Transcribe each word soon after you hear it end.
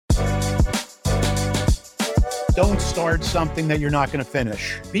Don't start something that you're not going to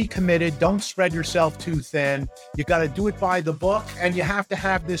finish. Be committed. Don't spread yourself too thin. You got to do it by the book, and you have to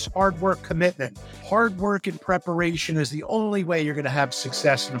have this hard work commitment. Hard work and preparation is the only way you're going to have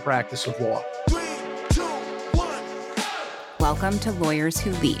success in the practice of law. 3, 2, 1. Welcome to Lawyers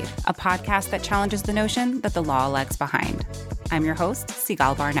Who Lead, a podcast that challenges the notion that the law lags behind. I'm your host,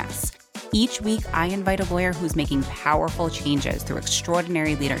 Sigal Barnes. Each week, I invite a lawyer who's making powerful changes through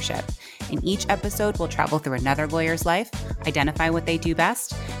extraordinary leadership. In each episode, we'll travel through another lawyer's life, identify what they do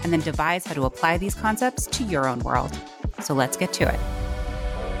best, and then devise how to apply these concepts to your own world. So let's get to it.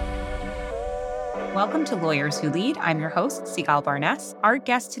 Welcome to Lawyers Who Lead. I'm your host, Sigal Barnes. Our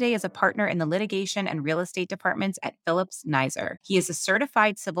guest today is a partner in the litigation and real estate departments at Phillips Nisor. He is a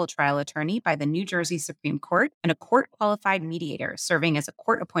certified civil trial attorney by the New Jersey Supreme Court and a court-qualified mediator, serving as a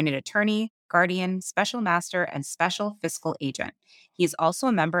court-appointed attorney, guardian, special master, and special fiscal agent. He is also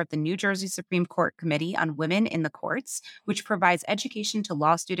a member of the New Jersey Supreme Court Committee on Women in the Courts, which provides education to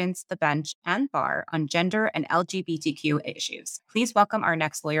law students, the bench, and bar on gender and LGBTQ issues. Please welcome our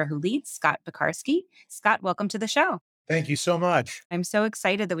next lawyer who leads, Scott Piekarsky. Scott, welcome to the show. Thank you so much. I'm so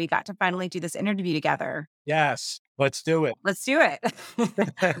excited that we got to finally do this interview together. Yes, let's do it. Let's do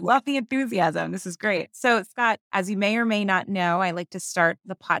it. Love the enthusiasm. This is great. So, Scott, as you may or may not know, I like to start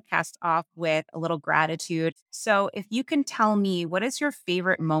the podcast off with a little gratitude. So if you can tell me, what is your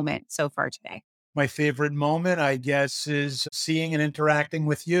favorite moment so far today? My favorite moment, I guess, is seeing and interacting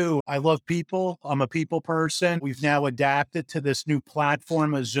with you. I love people. I'm a people person. We've now adapted to this new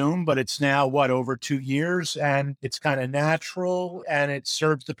platform of Zoom, but it's now, over 2 years, and it's kind of natural and it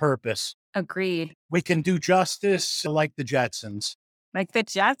serves the purpose. Agreed. We can do justice like the Jetsons. Like the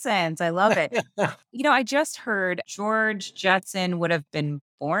Jetsons. I love it. I just heard George Jetson would have been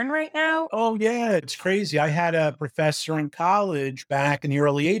born right now. Oh, yeah, it's crazy. I had a professor in college back in the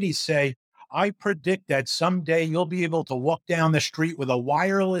early 80s say, I predict that someday you'll be able to walk down the street with a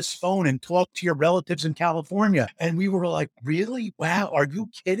wireless phone and talk to your relatives in California. And we were like, really? Wow, are you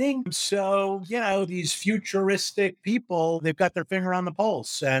kidding? So, these futuristic people, they've got their finger on the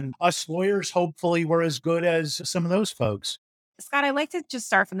pulse. And us lawyers, hopefully, we're as good as some of those folks. Scott, I'd like to just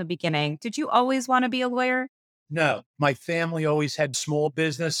start from the beginning. Did you always want to be a lawyer? No, my family always had small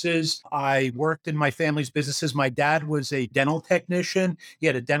businesses. I worked in my family's businesses. My dad was a dental technician. He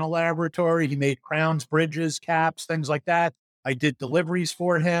had a dental laboratory. He made crowns, bridges, caps, things like that. I did deliveries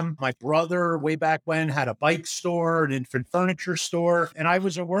for him. My brother, way back when, had a bike store, an infant furniture store. And I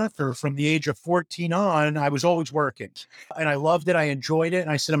was a worker from the age of 14 on. I was always working. And I loved it. I enjoyed it.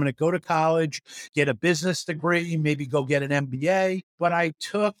 And I said, I'm going to go to college, get a business degree, maybe go get an MBA. But I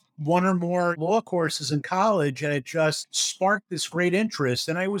took one or more law courses in college, and it just sparked this great interest.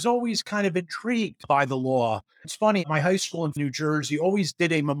 And I was always kind of intrigued by the law. It's funny, my high school in New Jersey always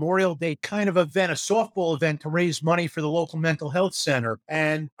did a Memorial Day kind of event, a softball event to raise money for the local mental health center.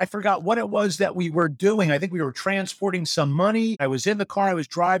 And I forgot what it was that we were doing. I think we were transporting some money. I was in the car, I was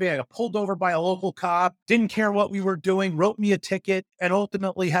driving, I got pulled over by a local cop, didn't care what we were doing, wrote me a ticket, and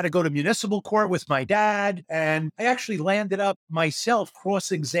ultimately had to go to municipal court with my dad. And I actually landed up myself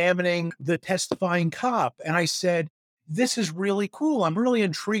cross-examining the testifying cop. And I said, this is really cool. I'm really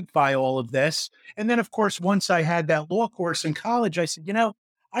intrigued by all of this. And then, of course, once I had that law course in college, I said,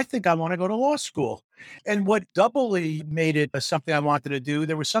 I think I want to go to law school. And what doubly made it something I wanted to do,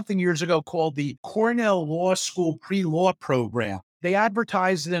 there was something years ago called the Cornell Law School Pre-Law Program. They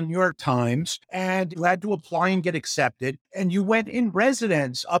advertised it in the New York Times, and you had to apply and get accepted. And you went in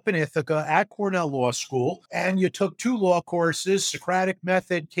residence up in Ithaca at Cornell Law School, and you took 2 law courses, Socratic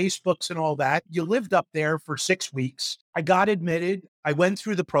method, case books, and all that. You lived up there for 6 weeks. I got admitted. I went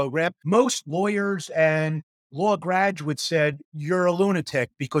through the program. Most lawyers and law graduates said, you're a lunatic,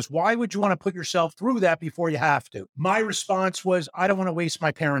 because why would you want to put yourself through that before you have to? My response was, I don't want to waste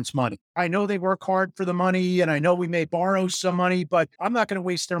my parents' money. I know they work hard for the money, and I know we may borrow some money, but I'm not going to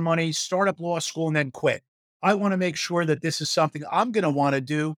waste their money, start up law school, and then quit. I want to make sure that this is something I'm going to want to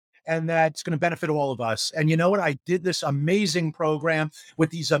do, and that's going to benefit all of us. And you know what? I did this amazing program with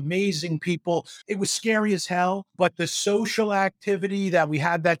these amazing people. It was scary as hell, but the social activity that we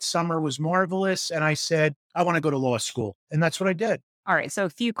had that summer was marvelous. And I said, I want to go to law school. And that's what I did. All right. So a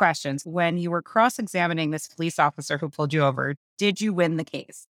few questions. When you were cross-examining this police officer who pulled you over, did you win the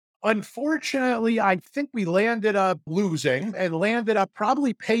case? Unfortunately, I think we landed up losing and landed up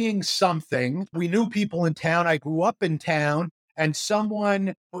probably paying something. We knew people in town. I grew up in town. And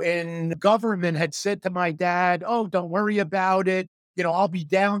someone in government had said to my dad, oh, don't worry about it. I'll be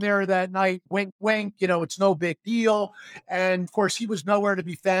down there that night, wink, wink, it's no big deal. And of course, he was nowhere to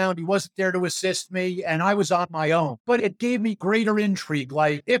be found. He wasn't there to assist me, and I was on my own. But it gave me greater intrigue.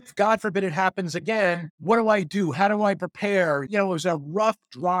 Like, if God forbid it happens again, what do I do? How do I prepare? It was a rough,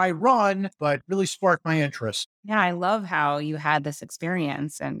 dry run, but really sparked my interest. Yeah, I love how you had this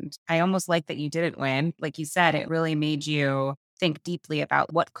experience. And I almost like that you didn't win. Like you said, it really made you think deeply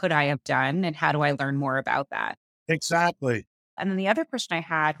about what could I have done and how do I learn more about that. Exactly. And then the other question I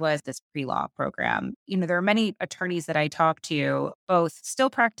had was this pre law program. There are many attorneys that I talk to, both still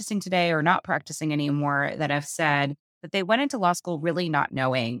practicing today or not practicing anymore, that have said that they went into law school really not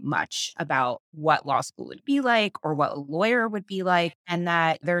knowing much about what law school would be like or what a lawyer would be like, and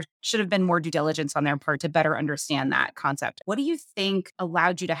that there should have been more due diligence on their part to better understand that concept. What do you think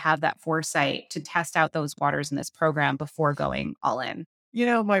allowed you to have that foresight to test out those waters in this program before going all in?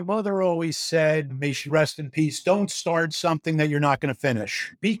 My mother always said, may she rest in peace, don't start something that you're not going to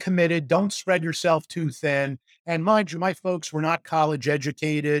finish. Be committed. Don't spread yourself too thin. And mind you, my folks were not college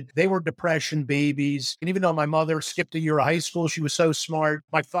educated. They were depression babies. And even though my mother skipped a year of high school, she was so smart.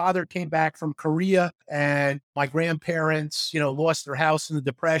 My father came back from Korea, and my grandparents, lost their house in the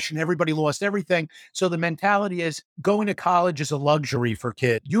depression. Everybody lost everything. So the mentality is going to college is a luxury for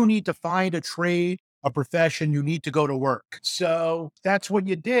kids. You need to find a trade, a profession, you need to go to work. So that's what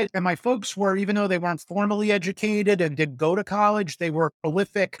you did. And my folks were, even though they weren't formally educated and didn't go to college, they were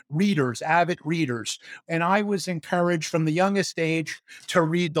prolific readers, avid readers. And I was encouraged from the youngest age to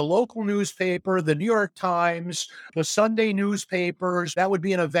read the local newspaper, the New York Times, the Sunday newspapers. That would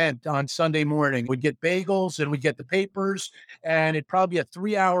be an event on Sunday morning. We'd get bagels and we'd get the papers, and it'd probably be a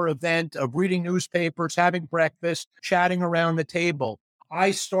 3-hour event of reading newspapers, having breakfast, chatting around the table.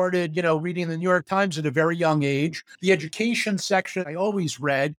 I started, reading the New York Times at a very young age. The education section I always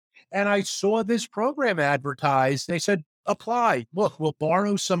read, and I saw this program advertised. They said, apply. Look, we'll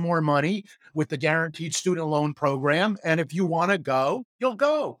borrow some more money with the guaranteed student loan program. And if you want to go, you'll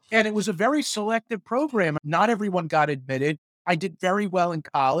go. And it was a very selective program. Not everyone got admitted. I did very well in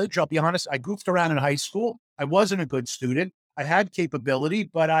college. I'll be honest, I goofed around in high school. I wasn't a good student. I had capability,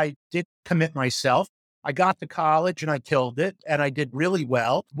 but I did commit myself. I got to college and I killed it and I did really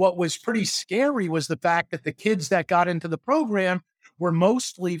well. What was pretty scary was the fact that the kids that got into the program were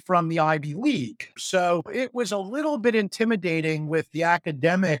mostly from the Ivy League. So it was a little bit intimidating with the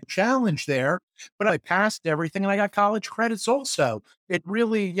academic challenge there, but I passed everything and I got college credits also. It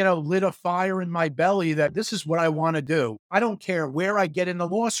really, lit a fire in my belly that this is what I want to do. I don't care where I get into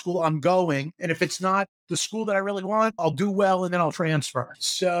law school, I'm going. And if it's not the school that I really want, I'll do well and then I'll transfer.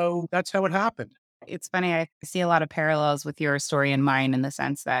 So that's how it happened. It's funny. I see a lot of parallels with your story and mine in the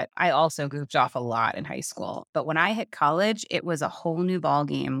sense that I also goofed off a lot in high school. But when I hit college, it was a whole new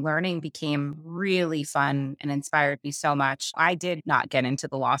ballgame. Learning became really fun and inspired me so much. I did not get into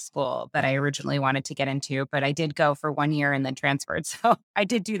the law school that I originally wanted to get into, but I did go for 1 year and then transferred. So I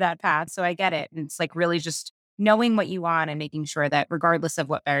did do that path. So I get it. And it's like really just knowing what you want and making sure that regardless of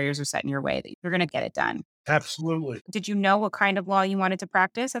what barriers are set in your way, that you're going to get it done. Absolutely. Did you know what kind of law you wanted to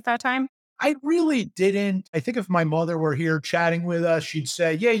practice at that time? I really didn't. I think if my mother were here chatting with us, she'd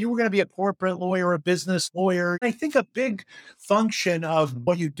say, yeah, you were going to be a corporate lawyer, a business lawyer. I think a big function of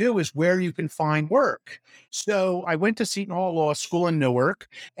what you do is where you can find work. So I went to Seton Hall Law School in Newark,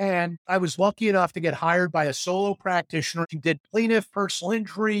 and I was lucky enough to get hired by a solo practitioner who did plaintiff personal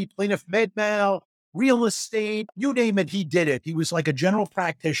injury, plaintiff med mal, real estate, you name it, he did it. He was like a general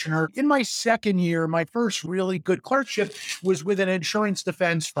practitioner. In my second year, my first really good clerkship was with an insurance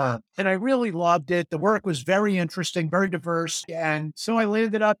defense firm. And I really loved it. The work was very interesting, very diverse. And so I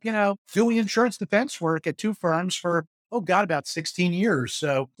ended up, doing insurance defense work at two firms for, oh God, about 16 years.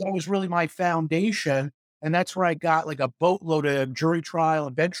 So that was really my foundation. And that's where I got like a boatload of jury trial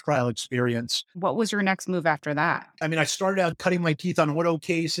and bench trial experience. What was your next move after that? I mean, I started out cutting my teeth on auto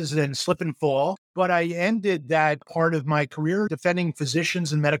cases and then slip and fall, but I ended that part of my career defending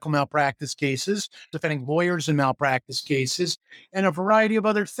physicians in medical malpractice cases, defending lawyers in malpractice cases, and a variety of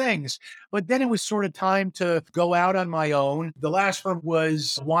other things. But then it was sort of time to go out on my own. The last firm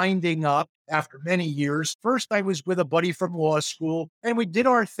was winding up after many years. First, I was with a buddy from law school, and we did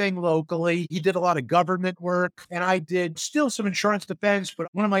our thing locally. He did a lot of government work, and I did still some insurance defense, but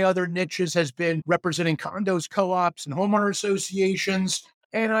one of my other niches has been representing condos, co-ops, and homeowner associations.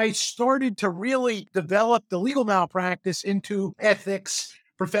 And I started to really develop the legal malpractice into ethics,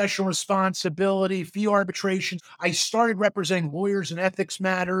 professional responsibility, fee arbitration. I started representing lawyers in ethics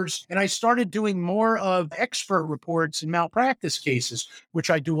matters, and I started doing more of expert reports in malpractice cases,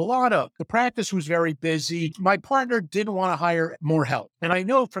 which I do a lot of. The practice was very busy. My partner didn't want to hire more help. And I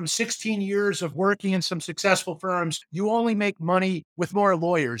know from 16 years of working in some successful firms, you only make money with more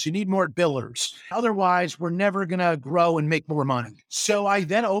lawyers. You need more billers. Otherwise, we're never going to grow and make more money. So I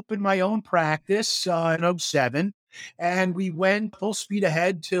then opened my own practice in '07. And we went full speed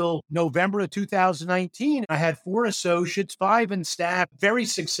ahead till November of 2019. I had 4 associates, 5 in staff, very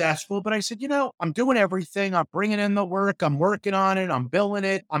successful. But I said, I'm doing everything. I'm bringing in the work. I'm working on it. I'm billing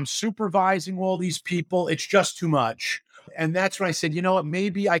it. I'm supervising all these people. It's just too much. And that's when I said, you know what,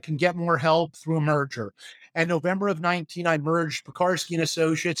 maybe I can get more help through a merger. And November of 19, I merged Piekarsky and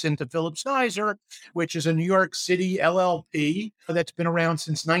Associates into Phillips Nizer, which is a New York City LLP that's been around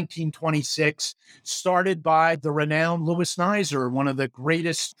since 1926, started by the renowned Louis Nizer, one of the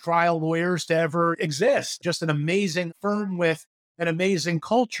greatest trial lawyers to ever exist. Just an amazing firm with an amazing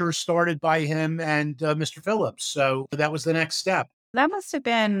culture started by him and Mr. Phillips. So that was the next step. That must have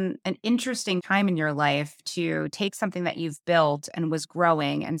been an interesting time in your life to take something that you've built and was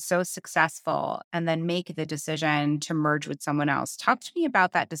growing and so successful, and then make the decision to merge with someone else. Talk to me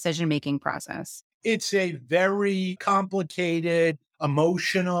about that decision-making process. It's a very complicated,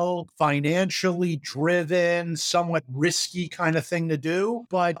 emotional, financially driven, somewhat risky kind of thing to do.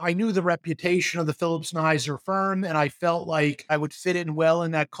 But I knew the reputation of the Phillips Nizer firm, and I felt like I would fit in well in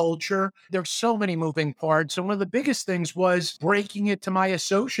that culture. There's so many moving parts. And one of the biggest things was breaking it to my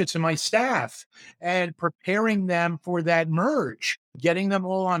associates and my staff and preparing them for that merge. Getting them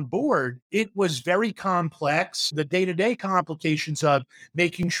all on board. It was very complex. The day-to-day complications of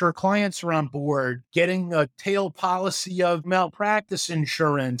making sure clients are on board, getting a tail policy of malpractice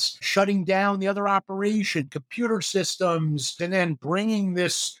insurance, shutting down the other operation, computer systems, and then bringing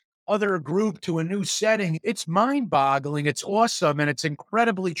this other group to a new setting. It's mind-boggling. It's awesome. And it's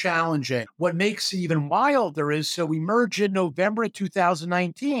incredibly challenging. What makes it even wilder is, so we merged in November of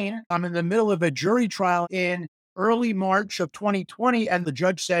 2019. I'm in the middle of a jury trial in early March of 2020. And the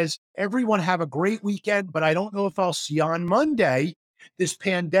judge says, everyone have a great weekend, but I don't know if I'll see you on Monday. This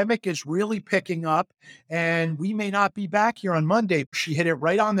pandemic is really picking up and we may not be back here on Monday. She hit it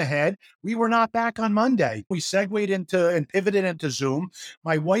right on the head. We were not back on Monday. We segued into and pivoted into Zoom.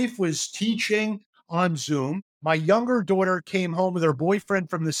 My wife was teaching on Zoom. My younger daughter came home with her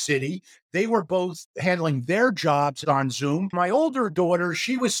boyfriend from the city. They were both handling their jobs on Zoom. My older daughter,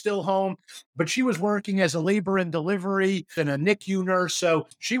 she was still home, but she was working as a labor and delivery and a NICU nurse. So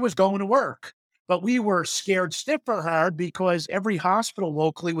she was going to work. But we were scared stiff for her because every hospital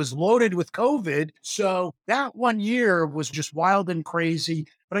locally was loaded with COVID. So that 1 year was just wild and crazy.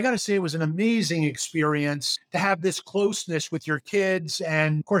 But I got to say, it was an amazing experience to have this closeness with your kids.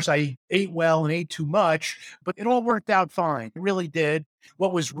 And of course, I ate well and ate too much, but it all worked out fine. It really did.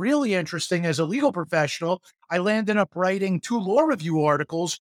 What was really interesting as a legal professional, I landed up writing 2 law review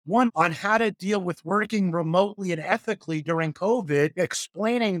articles. One on how to deal with working remotely and ethically during COVID,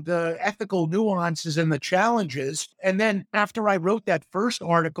 explaining the ethical nuances and the challenges. And then after I wrote that first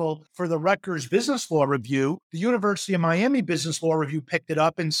article for the Rutgers Business Law Review, the University of Miami Business Law Review picked it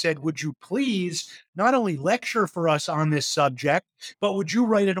up and said, would you please not only lecture for us on this subject, but would you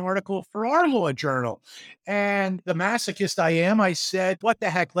write an article for our law journal? And the masochist I am, I said, what the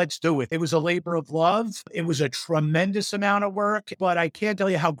heck, let's do it. It was a labor of love. It was a tremendous amount of work, but I can't tell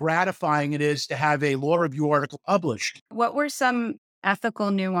you how gratifying it is to have a law review article published. What were some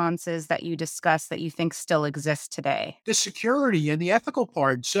ethical nuances that you discussed that you think still exist today? The security and the ethical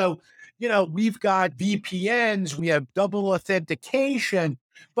part. So, we've got VPNs, we have double authentication,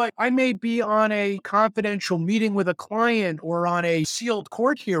 but I may be on a confidential meeting with a client or on a sealed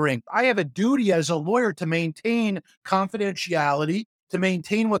court hearing. I have a duty as a lawyer to maintain confidentiality, to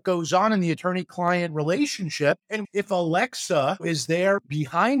maintain what goes on in the attorney-client relationship. And if Alexa is there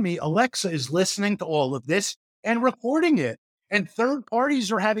behind me, Alexa is listening to all of this and recording it. And third parties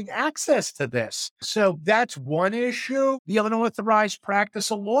are having access to this. So that's one issue. The unauthorized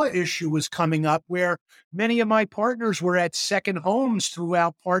practice of law issue was coming up where many of my partners were at second homes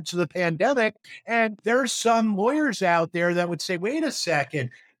throughout parts of the pandemic. And there's some lawyers out there that would say, wait a second,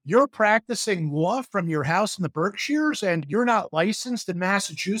 you're practicing law from your house in the Berkshires and you're not licensed in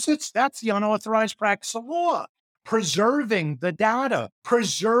Massachusetts? That's the unauthorized practice of law. Preserving the data,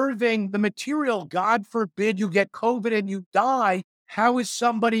 preserving the material. God forbid you get COVID and you die. How is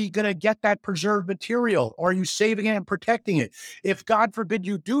somebody going to get that preserved material? Are you saving it and protecting it? If God forbid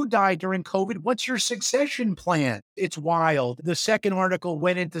you do die during COVID, what's your succession plan? It's wild. The second article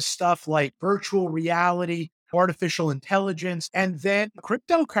went into stuff like virtual reality, artificial intelligence, and then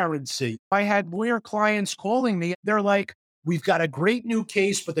cryptocurrency. I had lawyer clients calling me. They're like, we've got a great new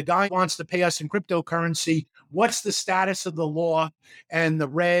case, but the guy wants to pay us in cryptocurrency. What's the status of the law and the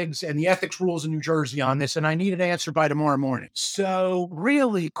regs and the ethics rules in New Jersey on this? And I need an answer by tomorrow morning. So,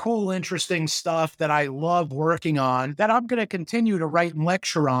 really cool, interesting stuff that I love working on that I'm going to continue to write and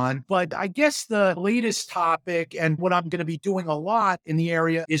lecture on. But I guess the latest topic and what I'm going to be doing a lot in the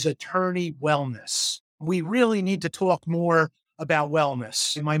area is attorney wellness. We really need to talk more about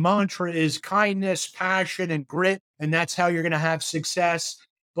wellness. My mantra is kindness, passion, and grit, and that's how you're going to have success.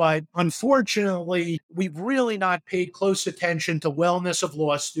 But unfortunately, we've really not paid close attention to wellness of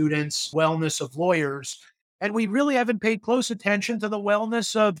law students, wellness of lawyers, and we really haven't paid close attention to the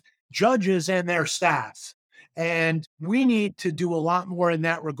wellness of judges and their staff. And we need to do a lot more in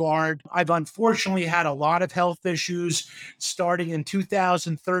that regard. I've unfortunately had a lot of health issues starting in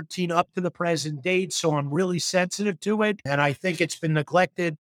 2013 up to the present date. So I'm really sensitive to it. And I think it's been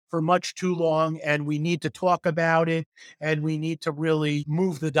neglected for much too long. And we need to talk about it. And we need to really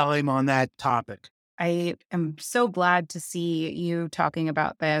move the dime on that topic. I am so glad to see you talking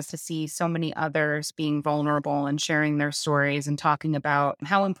about this, to see so many others being vulnerable and sharing their stories and talking about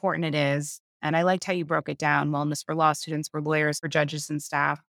how important it is. And I liked how you broke it down: wellness for law students, for lawyers, for judges and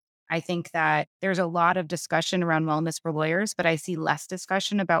staff. I think that there's a lot of discussion around wellness for lawyers, but I see less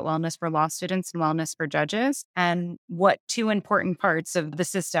discussion about wellness for law students and wellness for judges, and what two important parts of the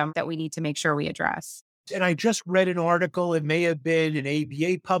system that we need to make sure we address. And I just read an article, it may have been an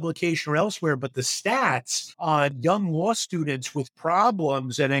ABA publication or elsewhere, but the stats on young law students with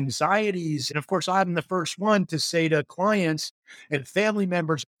problems and anxieties. And of course, I'm the first one to say to clients and family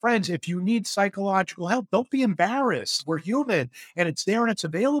members, friends, if you need psychological help, don't be embarrassed. We're human and it's there and it's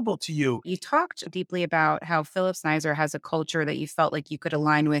available to you. You talked deeply about how Phillips Nizer has a culture that you felt like you could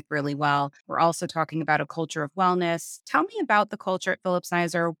align with really well. We're also talking about a culture of wellness. Tell me about the culture at Phillips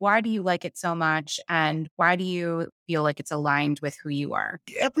Nizer. Why do you like it so much? And why do you feel like it's aligned with who you are?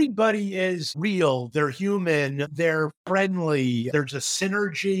 Everybody is real. They're human. They're friendly. There's a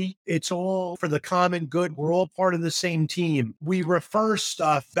synergy. It's all for the common good. We're all part of the same team. We refer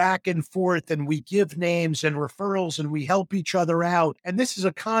stuff back and forth and we give names and referrals and we help each other out. And this is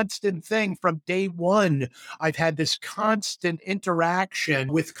a constant thing from day one. I've had this constant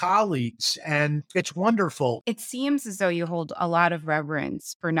interaction with colleagues and it's wonderful. It seems as though you hold a lot of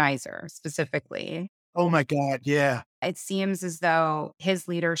reverence for Nizer specifically. Oh my God. Yeah. It seems as though his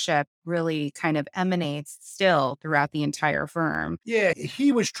leadership really kind of emanates still throughout the entire firm. Yeah.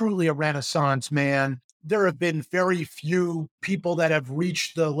 He was truly a Renaissance man. There have been very few people that have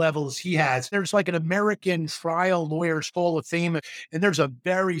reached the levels he has. There's like an American Trial Lawyers Hall of Fame, and there's a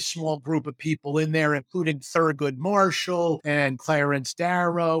very small group of people in there, including Thurgood Marshall and Clarence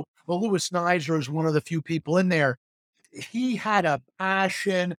Darrow. Well, Louis Nizer is one of the few people in there. He had a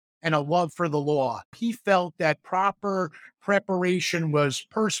passion and a love for the law. He felt that proper preparation was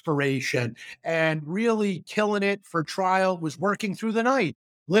perspiration, and really killing it for trial was working through the night.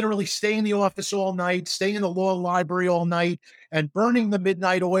 Literally staying in the office all night, staying in the law library all night, and burning the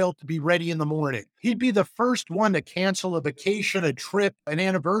midnight oil to be ready in the morning. He'd be the first one to cancel a vacation, a trip, an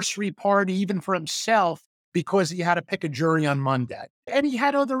anniversary party, even for himself, because he had to pick a jury on Monday. And he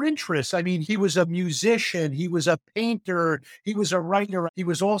had other interests. I mean, he was a musician, he was a painter, he was a writer, he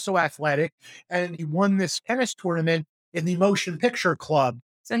was also athletic, and he won this tennis tournament in the Motion Picture Club.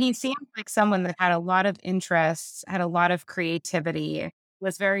 So he seemed like someone that had a lot of interests, had a lot of creativity,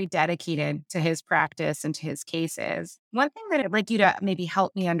 was very dedicated to his practice and to his cases. One thing that I'd like you to maybe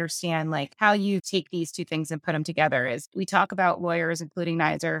help me understand, like how you take these two things and put them together, is we talk about lawyers, including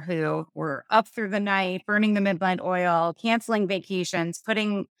Nizer, who were up through the night, burning the midnight oil, canceling vacations,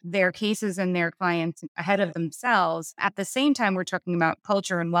 putting their cases and their clients ahead of themselves. At the same time, we're talking about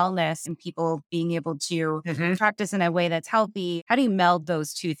culture and wellness and people being able to practice in a way that's healthy. How do you meld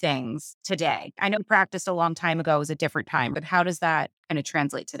those two things today? I know you practiced a long time ago, it was a different time, but how does that kind of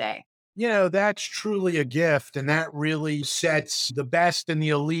translate today? You know, that's truly a gift. And that really sets the best and the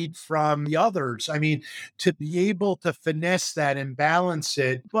elite from the others. I mean, to be able to finesse that and balance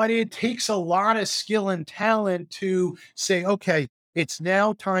it, but it takes a lot of skill and talent to say, okay, it's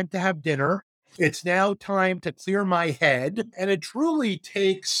now time to have dinner. It's now time to clear my head. And it truly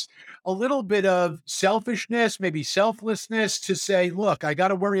takes a little bit of selfishness, maybe selflessness to say, look, I got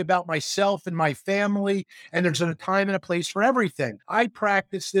to worry about myself and my family. And there's a time and a place for everything. I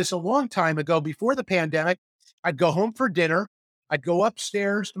practiced this a long time ago before the pandemic. I'd go home for dinner. I'd go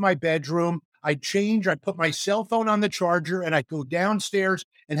upstairs to my bedroom. I'd change. I'd put my cell phone on the charger and I'd go downstairs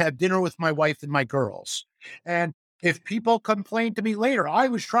and have dinner with my wife and my girls. And If people complain to me later, I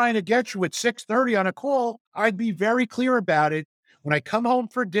was trying to get you at 6:30 on a call, I'd be very clear about it. When I come home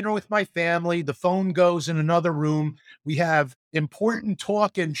for dinner with my family, the phone goes in another room. We have important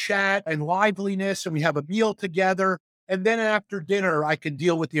talk and chat and liveliness, and we have a meal together. And then after dinner, I can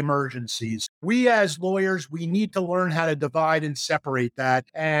deal with the emergencies. We as lawyers, we need to learn how to divide and separate that.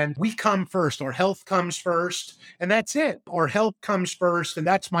 And we come first. Our health comes first, and that's it. Our health comes first, and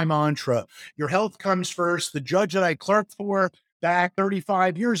that's my mantra. Your health comes first. The judge that I clerked for back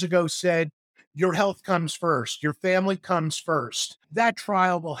 35 years ago said, your health comes first. Your family comes first. That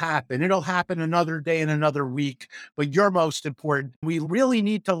trial will happen. It'll happen another day and another week, but you're most important. We really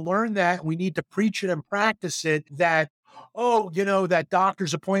need to learn that. We need to preach it and practice it that, oh, that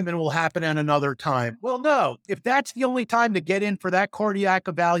doctor's appointment will happen at another time. Well, no, if that's the only time to get in for that cardiac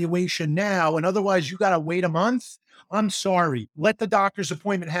evaluation now, and otherwise you got to wait a month, I'm sorry. Let the doctor's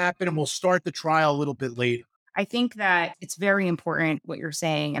appointment happen and we'll start the trial a little bit later. I think that it's very important what you're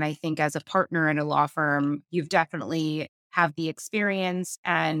saying. And I think as a partner in a law firm, you've definitely have the experience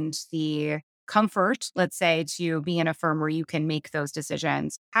and the comfort, let's say, to be in a firm where you can make those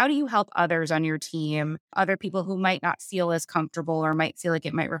decisions. How do you help others on your team, other people who might not feel as comfortable or might feel like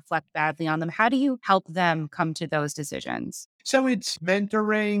it might reflect badly on them? How do you help them come to those decisions? So it's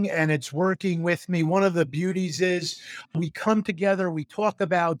mentoring and it's working with me. One of the beauties is we come together, we talk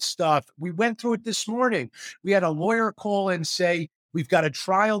about stuff. We went through it this morning. We had a lawyer call and say, we've got a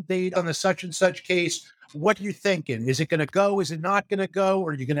trial date on the such and such case. What are you thinking? Is it going to go? Is it not going to go?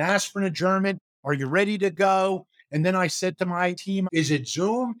 Are you going to ask for an adjournment? Are you ready to go? And then I said to my team, is it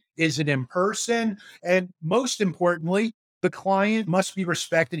Zoom? Is it in person? And most importantly, the client must be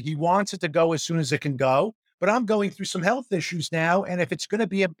respected. He wants it to go as soon as it can go, but I'm going through some health issues now. And if it's going to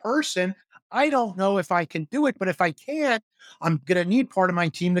be in person, I don't know if I can do it. But if I can't, I'm going to need part of my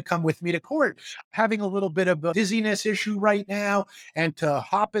team to come with me to court. Having a little bit of a dizziness issue right now, and to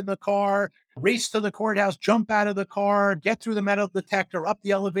hop in the car, race to the courthouse, jump out of the car, get through the metal detector, up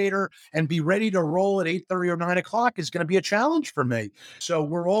the elevator, and be ready to roll at 8:30 or 9 o'clock is going to be a challenge for me. So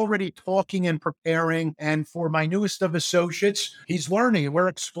we're already talking and preparing. And for my newest of associates, he's learning and we're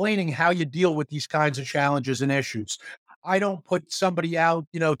explaining how you deal with these kinds of challenges and issues. I don't put somebody out,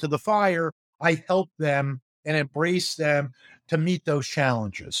 to the fire. I help them and embrace them to meet those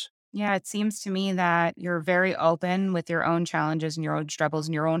challenges. Yeah, it seems to me that you're very open with your own challenges and your own struggles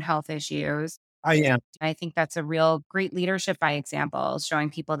and your own health issues. I am. I think that's a real great leadership by example, showing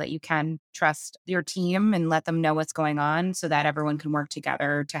people that you can trust your team and let them know what's going on so that everyone can work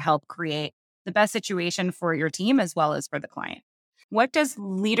together to help create the best situation for your team as well as for the client. What does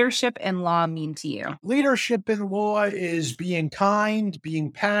leadership in law mean to you? Leadership in law is being kind,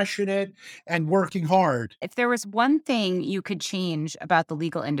 being passionate, and working hard. If there was one thing you could change about the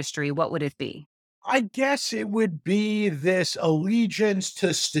legal industry, what would it be? I guess it would be this allegiance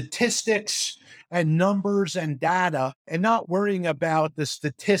to statistics and numbers and data, and not worrying about the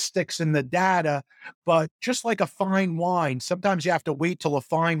statistics and the data, but just like a fine wine. Sometimes you have to wait till a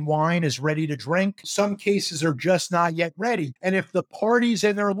fine wine is ready to drink. Some cases are just not yet ready. And if the parties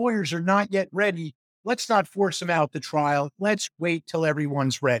and their lawyers are not yet ready, let's not force them out to trial. Let's wait till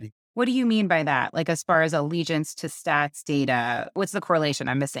everyone's ready. What do you mean by that? Like, as far as allegiance to stats data, what's the correlation?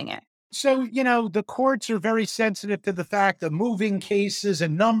 I'm missing it. So, the courts are very sensitive to the fact of moving cases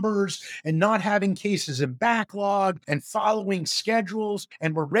and numbers and not having cases in backlog and following schedules.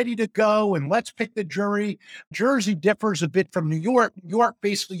 And we're ready to go. And let's pick the jury. Jersey differs a bit from New York. New York,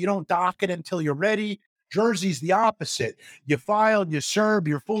 basically, you don't dock it until you're ready. Jersey's the opposite. You file, you serve,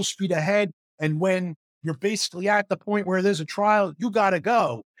 you're full speed ahead. And when you're basically at the point where there's a trial, you got to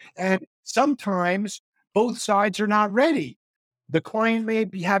go. And sometimes both sides are not ready. The client may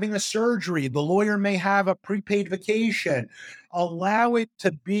be having a surgery. The lawyer may have a prepaid vacation. Allow it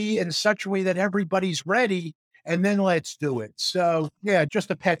to be in such a way that everybody's ready, and then let's do it. So, yeah,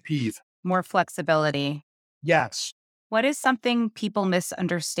 just a pet peeve. More flexibility. Yes. What is something people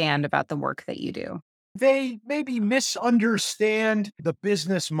misunderstand about the work that you do? They maybe misunderstand the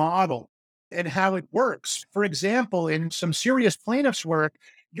business model and how it works. For example, in some serious plaintiffs' work,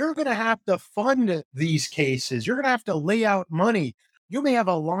 you're going to have to fund these cases. You're going to have to lay out money. You may have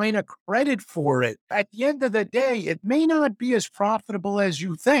a line of credit for it. At the end of the day, it may not be as profitable as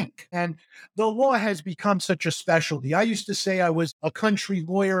you think. And the law has become such a specialty. I used to say I was a country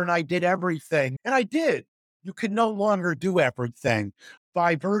lawyer and I did everything, and I did. You can no longer do everything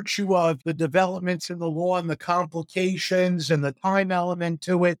by virtue of the developments in the law and the complications and the time element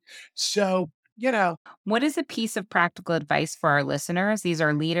to it. So, What is a piece of practical advice for our listeners? These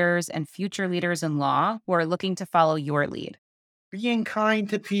are leaders and future leaders in law who are looking to follow your lead. being kind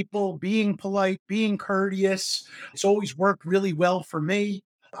to people, being polite, being courteous. It's always worked really well for me.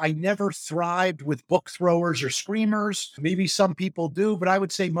 I never thrived with book throwers or screamers. Maybe some people do, but I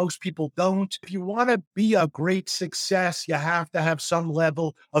would say most people don't. If you want to be a great success, you have to have some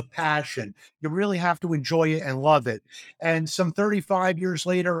level of passion. You really have to enjoy it and love it. And some 35 years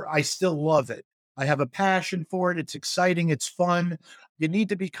later, I still love it. I have a passion for it. It's exciting. It's fun. You need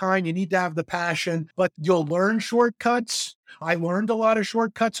to be kind. You need to have the passion, but you'll learn shortcuts. I learned a lot of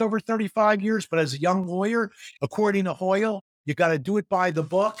shortcuts over 35 years, but as a young lawyer, according to Hoyle, you got to do it by the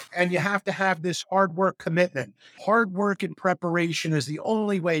book and you have to have this hard work commitment. Hard work and preparation is the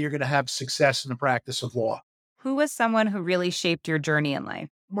only way you're going to have success in the practice of law. Who was someone who really shaped your journey in life?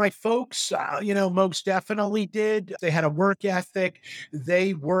 My folks, most definitely did. They had a work ethic.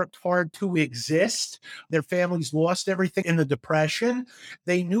 They worked hard to exist. Their families lost everything in the Depression.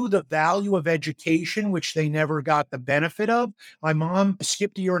 They knew the value of education, which they never got the benefit of. My mom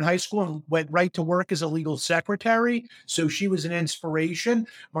skipped a year in high school and went right to work as a legal secretary. So she was an inspiration.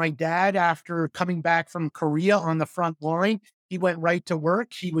 My dad, after coming back from Korea on the front line, he went right to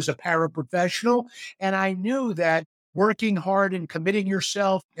work. He was a paraprofessional. And I knew that working hard and committing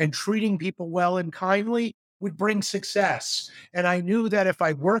yourself and treating people well and kindly would bring success. And I knew that if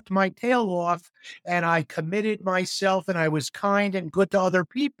I worked my tail off and I committed myself and I was kind and good to other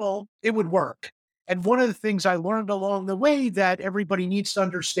people, it would work. And one of the things I learned along the way that everybody needs to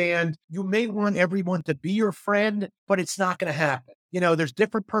understand, you may want everyone to be your friend, but it's not going to happen. There's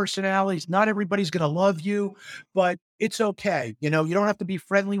different personalities. Not everybody's going to love you, but it's okay. You don't have to be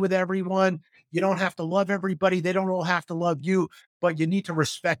friendly with everyone. You don't have to love everybody. They don't all have to love you, but you need to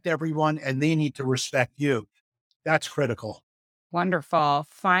respect everyone and they need to respect you. That's critical. Wonderful.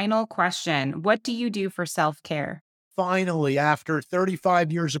 Final question. What do you do for self-care? Finally, after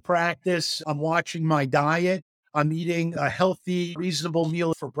 35 years of practice, I'm watching my diet. I'm eating a healthy, reasonable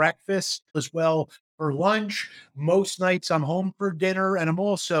meal for breakfast as well for lunch. Most nights I'm home for dinner and I'm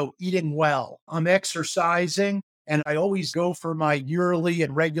also eating well. I'm exercising and I always go for my yearly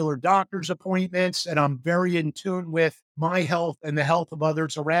and regular doctor's appointments. And I'm very in tune with my health and the health of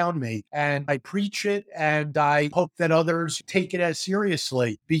others around me. And I preach it and I hope that others take it as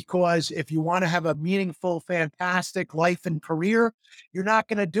seriously because if you want to have a meaningful, fantastic life and career, you're not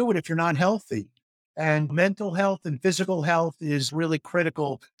going to do it if you're not healthy. And mental health and physical health is really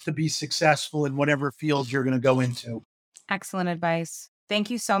critical to be successful in whatever field you're going to go into. Excellent advice. Thank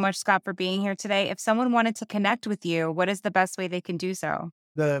you so much, Scott, for being here today. If someone wanted to connect with you, what is the best way they can do so?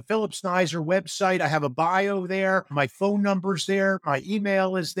 The Phillips Nizer website, I have a bio there. My phone number's there. My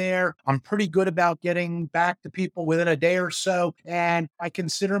email is there. I'm pretty good about getting back to people within a day or so. And I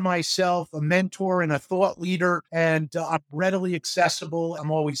consider myself a mentor and a thought leader, and I'm readily accessible. I'm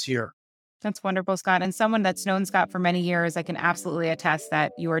always here. That's wonderful, Scott. And someone that's known Scott for many years, I can absolutely attest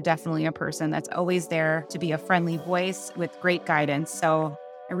that you are definitely a person that's always there to be a friendly voice with great guidance. So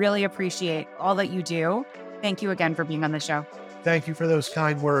I really appreciate all that you do. Thank you again for being on the show. Thank you for those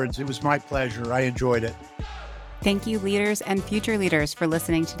kind words. It was my pleasure. I enjoyed it. Thank you, leaders and future leaders, for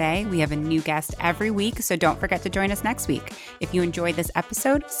listening today. We have a new guest every week, so don't forget to join us next week. If you enjoyed this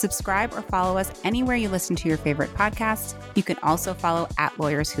episode, subscribe or follow us anywhere you listen to your favorite podcasts. You can also follow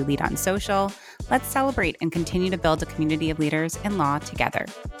 @Lawyers Who Lead on social. Let's celebrate and continue to build a community of leaders in law together.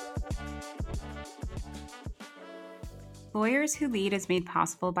 Lawyers Who Lead is made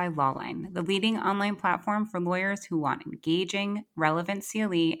possible by Lawline, the leading online platform for lawyers who want engaging, relevant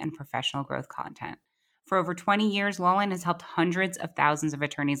CLE and professional growth content. For over 20 years, Lawline has helped hundreds of thousands of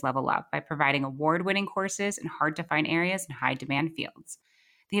attorneys level up by providing award-winning courses in hard-to-find areas and high-demand fields.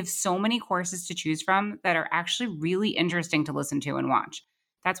 They have so many courses to choose from that are actually really interesting to listen to and watch.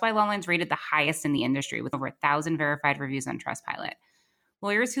 That's why Lawline's rated the highest in the industry with over 1,000 verified reviews on Trustpilot.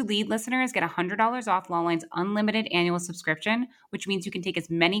 Lawyers Who Lead listeners get $100 off Lawline's unlimited annual subscription, which means you can take as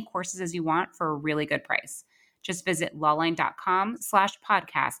many courses as you want for a really good price. Just visit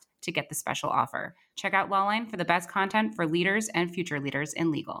lawline.com/podcast to get the special offer. Check out Lawline for the best content for leaders and future leaders in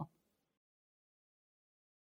legal.